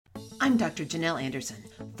I'm Dr. Janelle Anderson,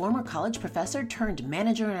 former college professor turned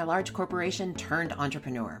manager in a large corporation turned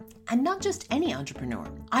entrepreneur. And not just any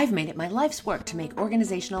entrepreneur. I've made it my life's work to make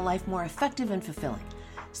organizational life more effective and fulfilling.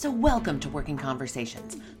 So welcome to Working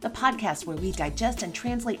Conversations, the podcast where we digest and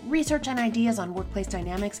translate research and ideas on workplace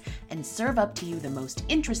dynamics and serve up to you the most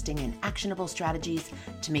interesting and actionable strategies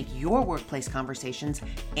to make your workplace conversations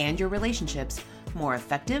and your relationships more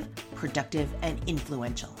effective, productive, and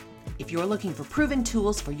influential. If you're looking for proven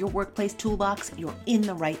tools for your workplace toolbox, you're in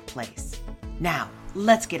the right place. Now,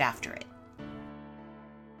 let's get after it.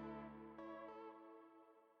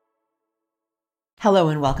 Hello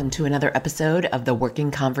and welcome to another episode of the Working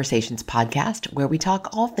Conversations podcast, where we talk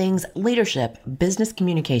all things leadership, business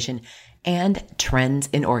communication, and trends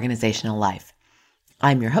in organizational life.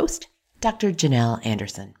 I'm your host, Dr. Janelle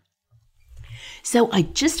Anderson. So I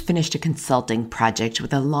just finished a consulting project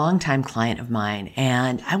with a longtime client of mine,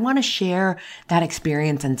 and I want to share that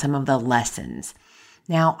experience and some of the lessons.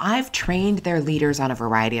 Now, I've trained their leaders on a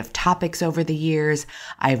variety of topics over the years.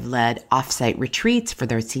 I've led offsite retreats for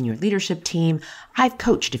their senior leadership team. I've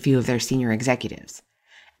coached a few of their senior executives.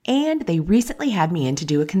 And they recently had me in to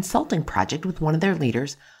do a consulting project with one of their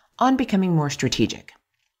leaders on becoming more strategic.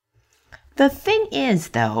 The thing is,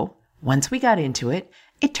 though, once we got into it,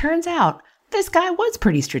 it turns out this guy was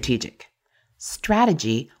pretty strategic.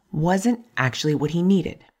 Strategy wasn't actually what he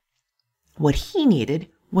needed. What he needed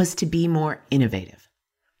was to be more innovative,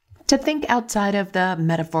 to think outside of the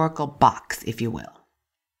metaphorical box, if you will.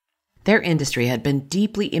 Their industry had been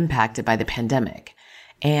deeply impacted by the pandemic,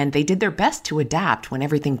 and they did their best to adapt when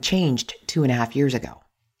everything changed 2.5 years ago.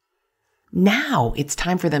 Now it's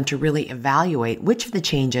time for them to really evaluate which of the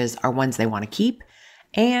changes are ones they want to keep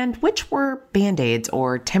and which were band-aids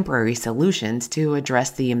or temporary solutions to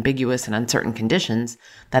address the ambiguous and uncertain conditions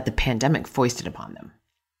that the pandemic foisted upon them.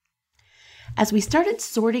 As we started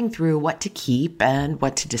sorting through what to keep and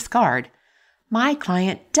what to discard, my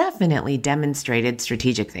client definitely demonstrated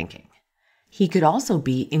strategic thinking. He could also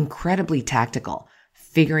be incredibly tactical,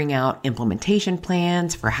 figuring out implementation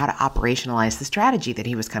plans for how to operationalize the strategy that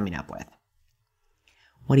he was coming up with.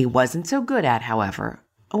 What he wasn't so good at, however,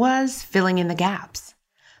 was filling in the gaps.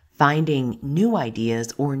 Finding new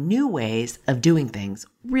ideas or new ways of doing things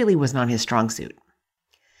really was not his strong suit.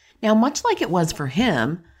 Now, much like it was for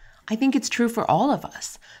him, I think it's true for all of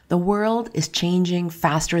us. The world is changing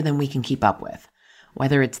faster than we can keep up with.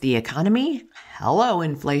 Whether it's the economy, hello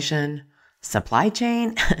inflation, supply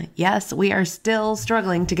chain, yes, we are still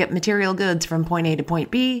struggling to get material goods from point A to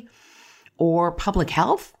point B, or public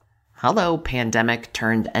health, hello pandemic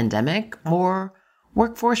turned endemic, or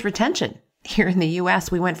workforce retention. Here in the US,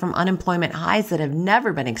 we went from unemployment highs that have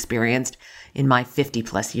never been experienced in my 50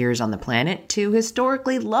 plus years on the planet to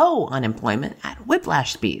historically low unemployment at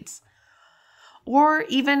whiplash speeds. Or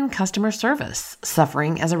even customer service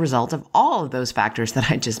suffering as a result of all of those factors that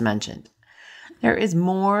I just mentioned. There is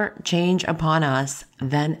more change upon us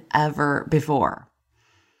than ever before.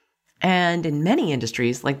 And in many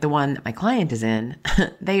industries, like the one that my client is in,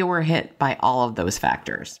 they were hit by all of those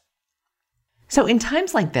factors. So in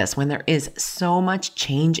times like this, when there is so much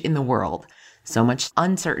change in the world, so much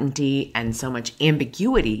uncertainty and so much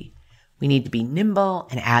ambiguity, we need to be nimble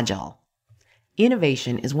and agile.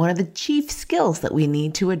 Innovation is one of the chief skills that we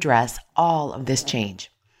need to address all of this change.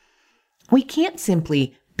 We can't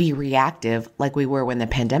simply be reactive like we were when the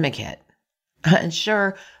pandemic hit. And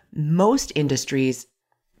sure, most industries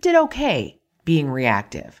did okay being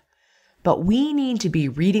reactive, but we need to be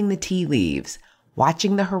reading the tea leaves,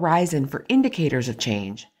 watching the horizon for indicators of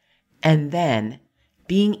change, and then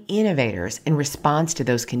being innovators in response to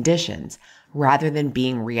those conditions rather than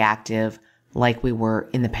being reactive like we were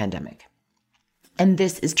in the pandemic. And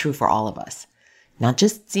this is true for all of us, not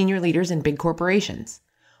just senior leaders in big corporations.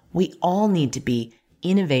 We all need to be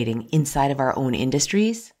innovating inside of our own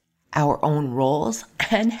industries, our own roles,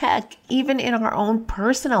 and heck, even in our own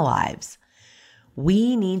personal lives.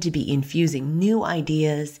 We need to be infusing new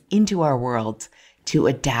ideas into our worlds to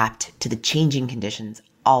adapt to the changing conditions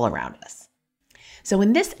all around us. So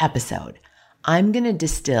in this episode, I'm going to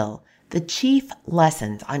distill the chief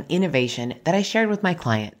lessons on innovation that I shared with my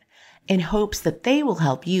client in hopes that they will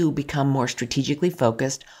help you become more strategically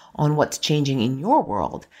focused on what's changing in your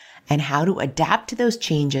world and how to adapt to those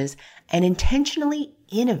changes and intentionally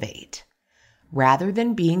innovate rather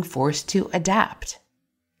than being forced to adapt.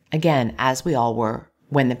 Again, as we all were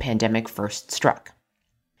when the pandemic first struck.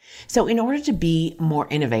 So in order to be more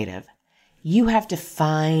innovative, you have to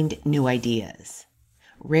find new ideas.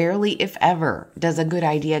 Rarely, if ever, does a good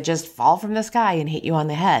idea just fall from the sky and hit you on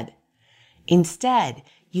the head. Instead,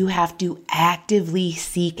 you have to actively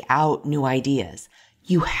seek out new ideas.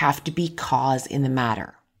 You have to be cause in the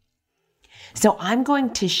matter. So I'm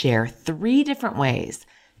going to share 3 different ways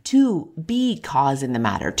to be cause in the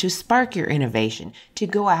matter, to spark your innovation, to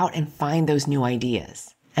go out and find those new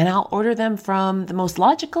ideas. And I'll order them from the most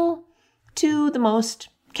logical to the most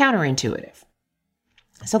counterintuitive.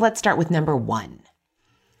 So let's start with number 1.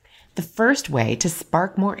 The first way to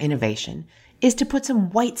spark more innovation is to put some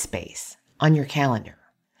white space on your calendar.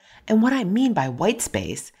 And what I mean by white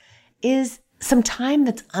space is some time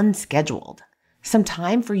that's unscheduled, some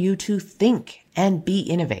time for you to think and be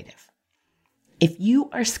innovative. If you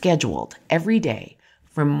are scheduled every day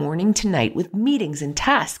from morning to night with meetings and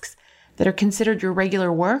tasks that are considered your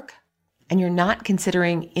regular work, and you're not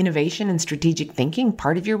considering innovation and strategic thinking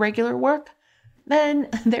part of your regular work, then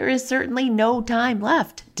there is certainly no time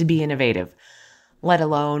left to be innovative, let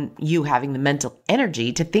alone you having the mental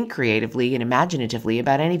energy to think creatively and imaginatively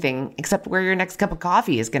about anything except where your next cup of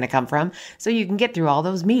coffee is going to come from so you can get through all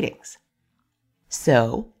those meetings.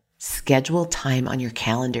 So, schedule time on your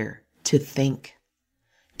calendar to think,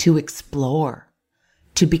 to explore,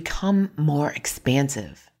 to become more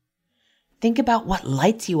expansive. Think about what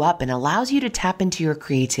lights you up and allows you to tap into your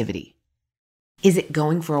creativity. Is it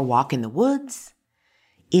going for a walk in the woods?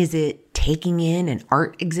 Is it taking in an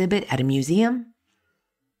art exhibit at a museum?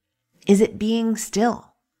 Is it being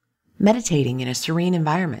still, meditating in a serene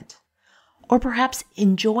environment? Or perhaps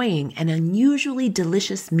enjoying an unusually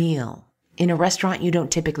delicious meal in a restaurant you don't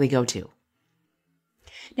typically go to?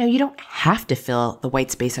 Now, you don't have to fill the white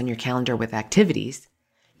space on your calendar with activities.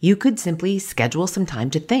 You could simply schedule some time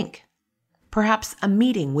to think. Perhaps a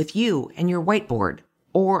meeting with you and your whiteboard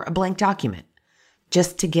or a blank document,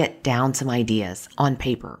 just to get down some ideas on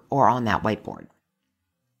paper or on that whiteboard.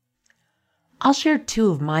 I'll share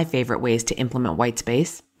 2 of my favorite ways to implement white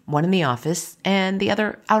space, one in the office and the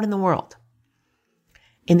other out in the world.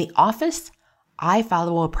 In the office, I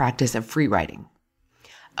follow a practice of free writing.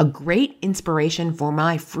 A great inspiration for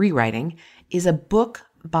my free writing is a book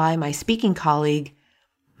by my speaking colleague,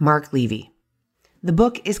 Mark Levy. The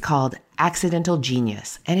book is called Accidental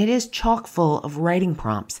Genius, and it is chock full of writing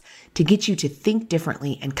prompts to get you to think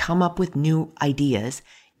differently and come up with new ideas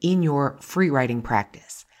in your free writing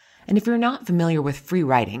practice. And if you're not familiar with free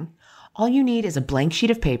writing, all you need is a blank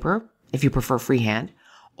sheet of paper, if you prefer freehand,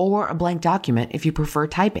 or a blank document if you prefer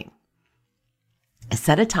typing.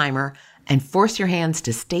 Set a timer and force your hands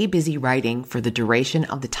to stay busy writing for the duration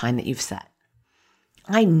of the time that you've set.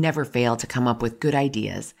 I never fail to come up with good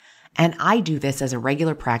ideas, and I do this as a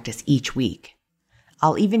regular practice each week.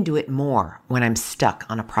 I'll even do it more when I'm stuck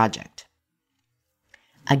on a project.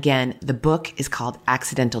 Again, the book is called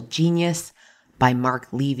Accidental Genius by Mark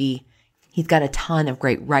Levy. He's got a ton of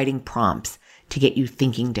great writing prompts to get you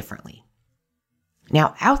thinking differently.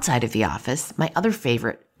 Now, outside of the office, my other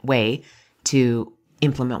favorite way to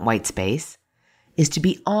implement white space is to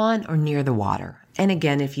be on or near the water. And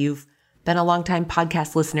again, if you've been a longtime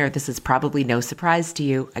podcast listener, this is probably no surprise to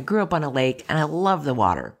you. I grew up on a lake and I love the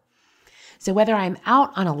water. So whether I'm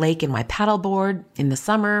out on a lake in my paddleboard in the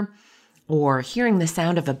summer or hearing the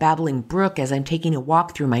sound of a babbling brook as I'm taking a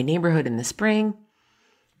walk through my neighborhood in the spring,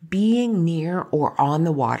 being near or on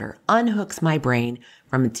the water unhooks my brain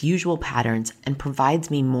from its usual patterns and provides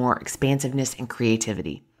me more expansiveness and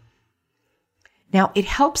creativity. Now, it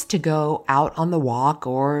helps to go out on the walk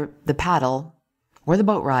or the paddle or the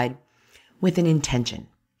boat ride with an intention,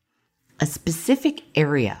 a specific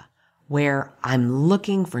area where I'm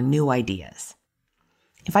looking for new ideas.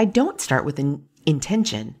 If I don't start with an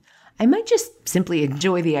intention, I might just simply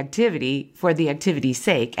enjoy the activity for the activity's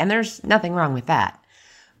sake, and there's nothing wrong with that.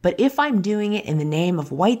 But if I'm doing it in the name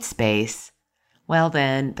of white space, well,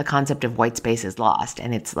 then the concept of white space is lost,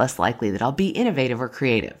 and it's less likely that I'll be innovative or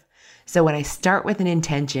creative. So when I start with an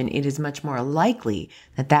intention, it is much more likely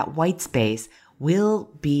that that white space will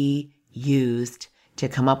be used to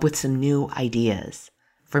come up with some new ideas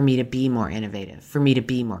for me to be more innovative, for me to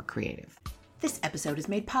be more creative. This episode is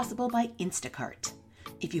made possible by Instacart.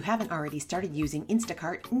 If you haven't already started using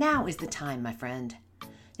Instacart, now is the time, my friend.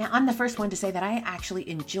 Now, I'm the first one to say that I actually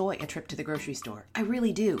enjoy a trip to the grocery store. I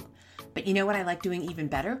really do. But you know what I like doing even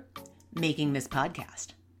better? Making this podcast.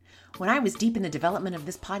 When I was deep in the development of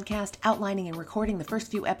this podcast, outlining and recording the first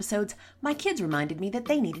few episodes, my kids reminded me that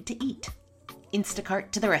they needed to eat.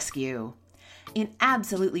 Instacart to the rescue. In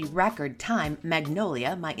absolutely record time,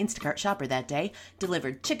 Magnolia, my Instacart shopper that day,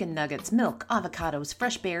 delivered chicken nuggets, milk, avocados,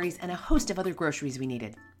 fresh berries, and a host of other groceries we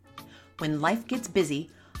needed. When life gets busy,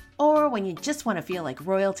 or when you just want to feel like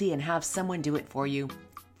royalty and have someone do it for you,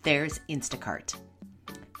 there's Instacart.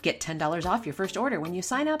 Get $10 off your first order when you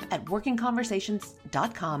sign up at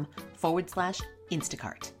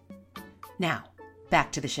workingconversations.com/Instacart. Now,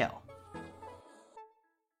 back to the show.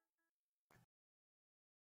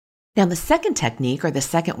 Now, the second technique or the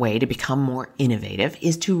second way to become more innovative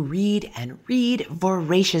is to read and read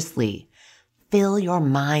voraciously. Fill your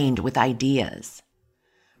mind with ideas.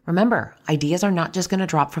 Remember, ideas are not just going to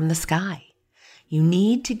drop from the sky. You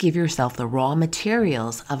need to give yourself the raw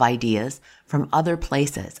materials of ideas from other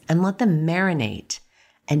places and let them marinate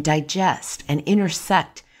and digest and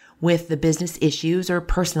intersect with the business issues or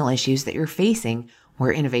personal issues that you're facing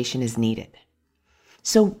where innovation is needed.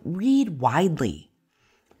 So read widely.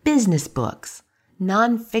 Business books,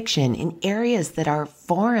 nonfiction in areas that are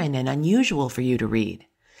foreign and unusual for you to read,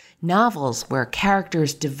 novels where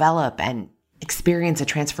characters develop and experience a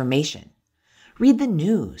transformation. Read the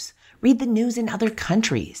news in other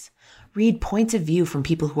countries. Read points of view from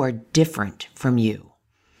people who are different from you,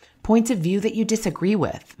 points of view that you disagree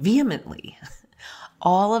with vehemently.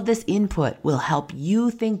 All of this input will help you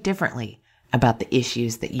think differently about the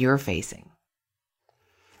issues that you're facing.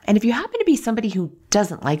 And if you happen to be somebody who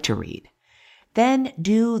doesn't like to read, then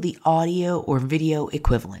do the audio or video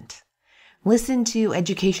equivalent. Listen to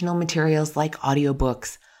educational materials like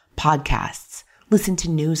audiobooks, podcasts, listen to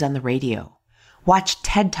news on the radio, watch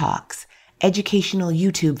TED Talks, educational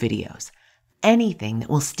YouTube videos, anything that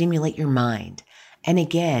will stimulate your mind. And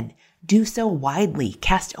again, do so widely,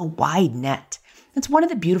 cast a wide net. That's one of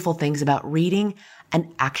the beautiful things about reading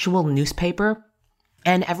an actual newspaper.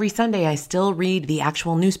 And every Sunday, I still read the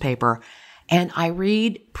actual newspaper, and I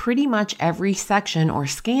read pretty much every section or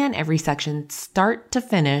scan every section start to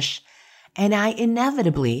finish, and I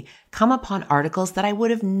inevitably come upon articles that I would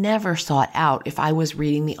have never sought out if I was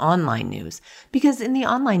reading the online news. Because in the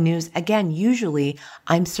online news, again, usually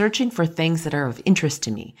I'm searching for things that are of interest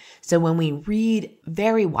to me. So when we read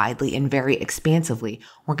very widely and very expansively,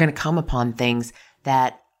 we're going to come upon things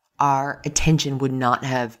that our attention would not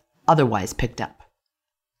have otherwise picked up.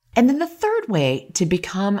 And then the third way to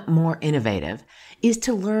become more innovative is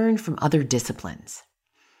to learn from other disciplines.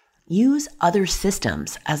 Use other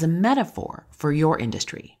systems as a metaphor for your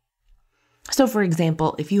industry. So for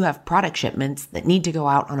example, if you have product shipments that need to go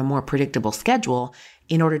out on a more predictable schedule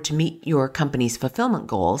in order to meet your company's fulfillment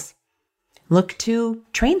goals, look to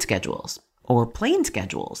train schedules or plane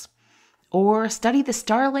schedules, or study the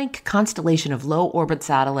Starlink constellation of low-orbit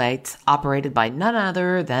satellites operated by none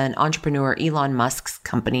other than entrepreneur Elon Musk's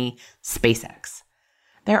company, SpaceX.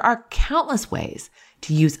 There are countless ways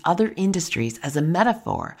to use other industries as a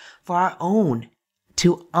metaphor for our own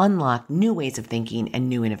to unlock new ways of thinking and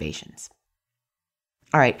new innovations.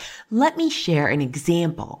 All right, let me share an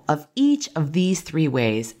example of each of these three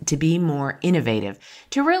ways to be more innovative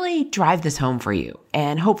to really drive this home for you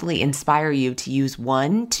and hopefully inspire you to use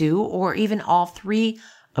one, two, or even all three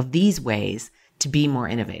of these ways to be more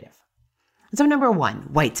innovative. So number one,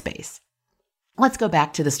 white space. Let's go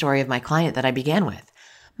back to the story of my client that I began with.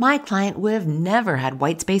 My client would have never had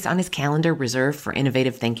white space on his calendar reserved for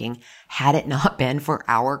innovative thinking had it not been for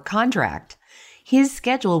our contract. His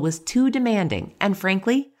schedule was too demanding, and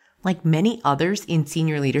frankly, like many others in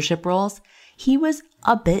senior leadership roles, he was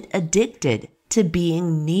a bit addicted to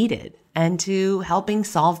being needed and to helping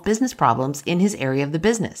solve business problems in his area of the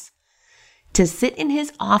business. To sit in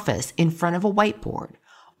his office in front of a whiteboard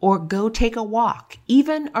or go take a walk,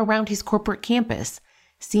 even around his corporate campus,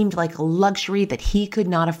 seemed like a luxury that he could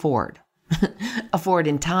not afford. Afford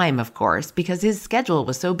in time, of course, because his schedule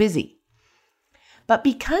was so busy. But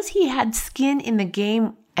because he had skin in the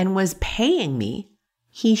game and was paying me,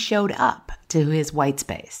 he showed up to his white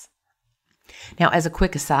space. Now, as a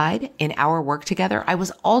quick aside, in our work together, I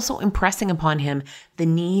was also impressing upon him the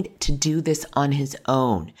need to do this on his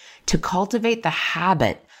own, to cultivate the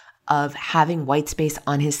habit of having white space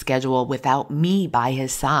on his schedule without me by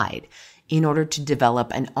his side in order to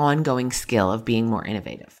develop an ongoing skill of being more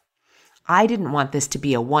innovative. I didn't want this to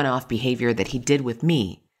be a one-off behavior that he did with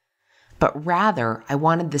me, but rather I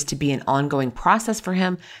wanted this to be an ongoing process for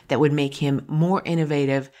him that would make him more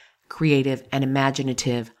innovative, creative, and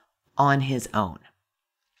imaginative on his own.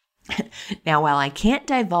 Now, while I can't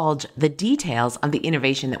divulge the details of the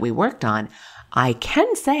innovation that we worked on, I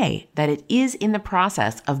can say that it is in the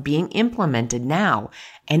process of being implemented now,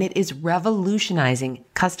 and it is revolutionizing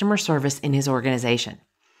customer service in his organization,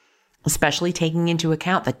 especially taking into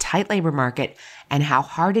account the tight labor market and how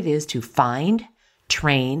hard it is to find,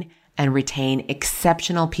 train, and retain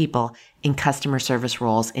exceptional people in customer service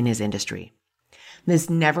roles in his industry. This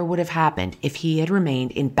never would have happened if he had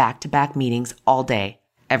remained in back-to-back meetings all day,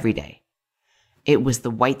 every day. It was the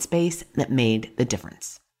white space that made the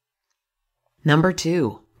difference. Number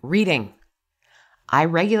 2, reading. I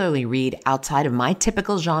regularly read outside of my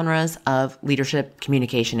typical genres of leadership,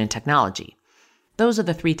 communication, and technology. Those are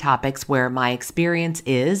the 3 topics where my experience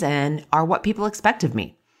is and are what people expect of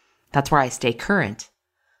me. That's where I stay current,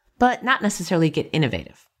 but not necessarily get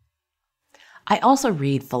innovative. I also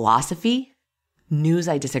read philosophy, news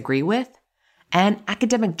I disagree with, and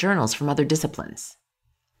academic journals from other disciplines.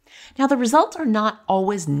 Now, the results are not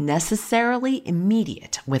always necessarily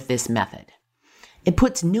immediate with this method. It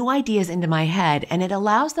puts new ideas into my head and it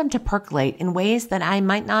allows them to percolate in ways that I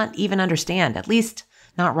might not even understand, at least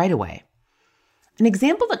not right away. An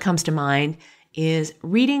example that comes to mind is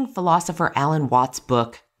reading philosopher Alan Watts'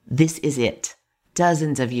 book, This Is It,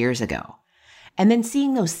 dozens of years ago, and then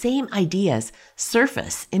seeing those same ideas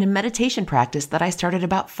surface in a meditation practice that I started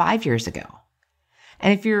about 5 years ago.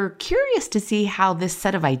 And if you're curious to see how this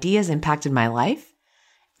set of ideas impacted my life,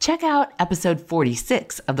 check out episode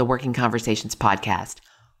 46 of the Working Conversations podcast,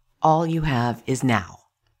 All You Have Is Now.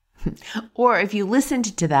 Or if you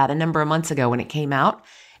listened to that a number of months ago when it came out,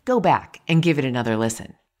 go back and give it another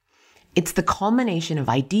listen. It's the culmination of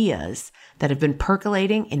ideas that have been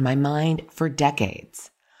percolating in my mind for decades,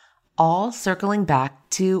 all circling back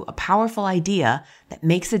to a powerful idea that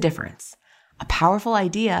makes a difference, a powerful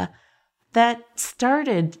idea that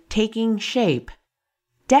started taking shape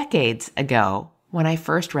decades ago when I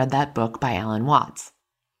first read that book by Alan Watts.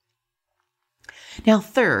 Now,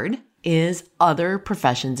 third is other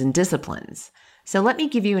professions and disciplines. So let me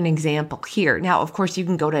give you an example here. Now, of course, you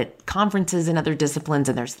can go to conferences in other disciplines,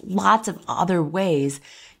 and there's lots of other ways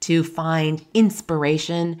to find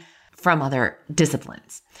inspiration from other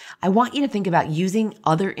disciplines. I want you to think about using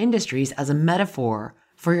other industries as a metaphor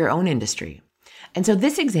for your own industry. And so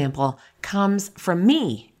this example comes from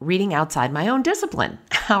me reading outside my own discipline.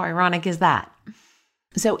 How ironic is that?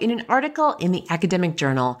 So in an article in the academic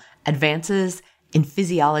journal, Advances in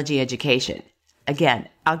Physiology Education, again,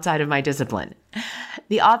 outside of my discipline,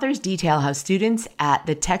 the authors detail how students at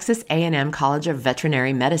the Texas A&M College of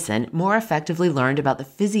Veterinary Medicine more effectively learned about the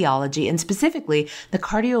physiology and specifically the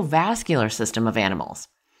cardiovascular system of animals.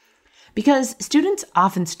 Because students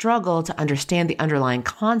often struggle to understand the underlying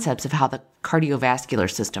concepts of how the cardiovascular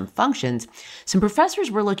system functions, some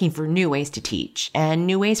professors were looking for new ways to teach and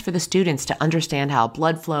new ways for the students to understand how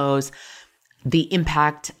blood flows, the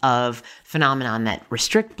impact of phenomenon that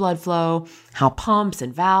restrict blood flow, how pumps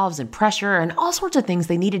and valves and pressure and all sorts of things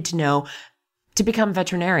they needed to know to become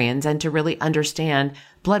veterinarians and to really understand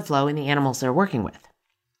blood flow in the animals they're working with.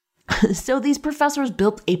 So these professors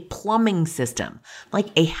built a plumbing system, like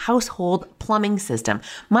a household plumbing system,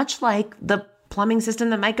 much like the plumbing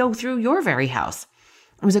system that might go through your very house.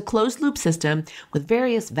 It was a closed loop system with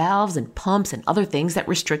various valves and pumps and other things that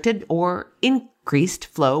restricted or increased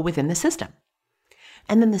flow within the system.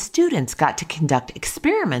 And then the students got to conduct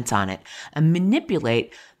experiments on it and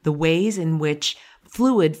manipulate the ways in which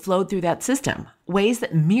fluid flowed through that system, ways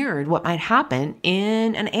that mirrored what might happen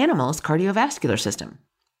in an animal's cardiovascular system.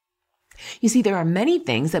 You see, there are many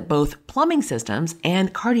things that both plumbing systems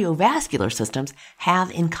and cardiovascular systems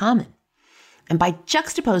have in common. And by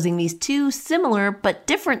juxtaposing these two similar but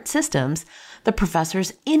different systems, the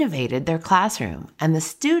professors innovated their classroom and the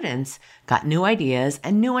students got new ideas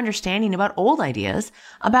and new understanding about old ideas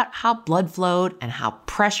about how blood flowed and how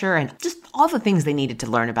pressure and just all the things they needed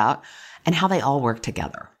to learn about and how they all work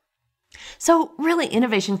together. So really,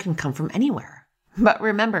 innovation can come from anywhere. But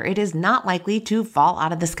remember, it is not likely to fall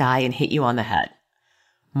out of the sky and hit you on the head.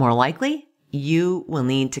 More likely, you will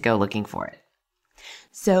need to go looking for it.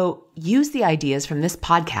 So use the ideas from this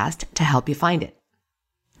podcast to help you find it.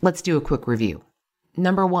 Let's do a quick review.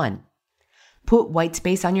 Number 1, put white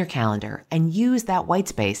space on your calendar and use that white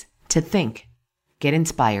space to think, get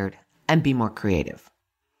inspired, and be more creative.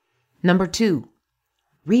 Number 2,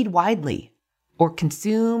 read widely or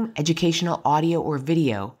consume educational audio or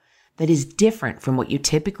video that is different from what you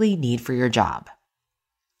typically need for your job.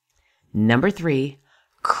 Number 3,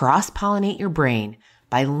 cross-pollinate your brain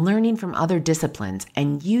by learning from other disciplines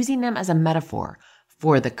and using them as a metaphor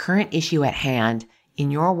for the current issue at hand in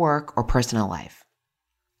your work or personal life.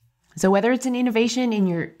 So whether it's an innovation in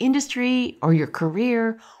your industry or your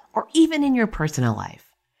career or even in your personal life,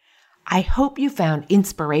 I hope you found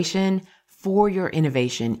inspiration for your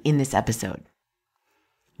innovation in this episode.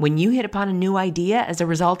 When you hit upon a new idea as a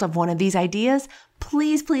result of one of these ideas,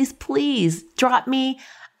 please, please, please drop me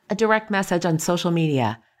a direct message on social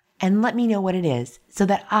media and let me know what it is so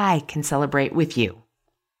that I can celebrate with you.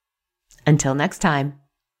 Until next time,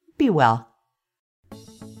 be well.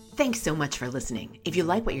 Thanks so much for listening. If you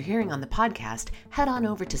like what you're hearing on the podcast, head on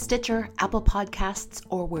over to Stitcher, Apple Podcasts,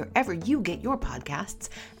 or wherever you get your podcasts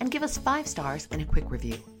and give us 5 stars and a quick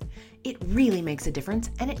review. It really makes a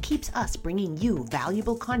difference, and it keeps us bringing you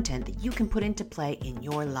valuable content that you can put into play in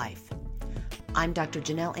your life. I'm Dr.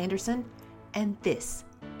 Janelle Anderson, and this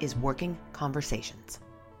is Working Conversations.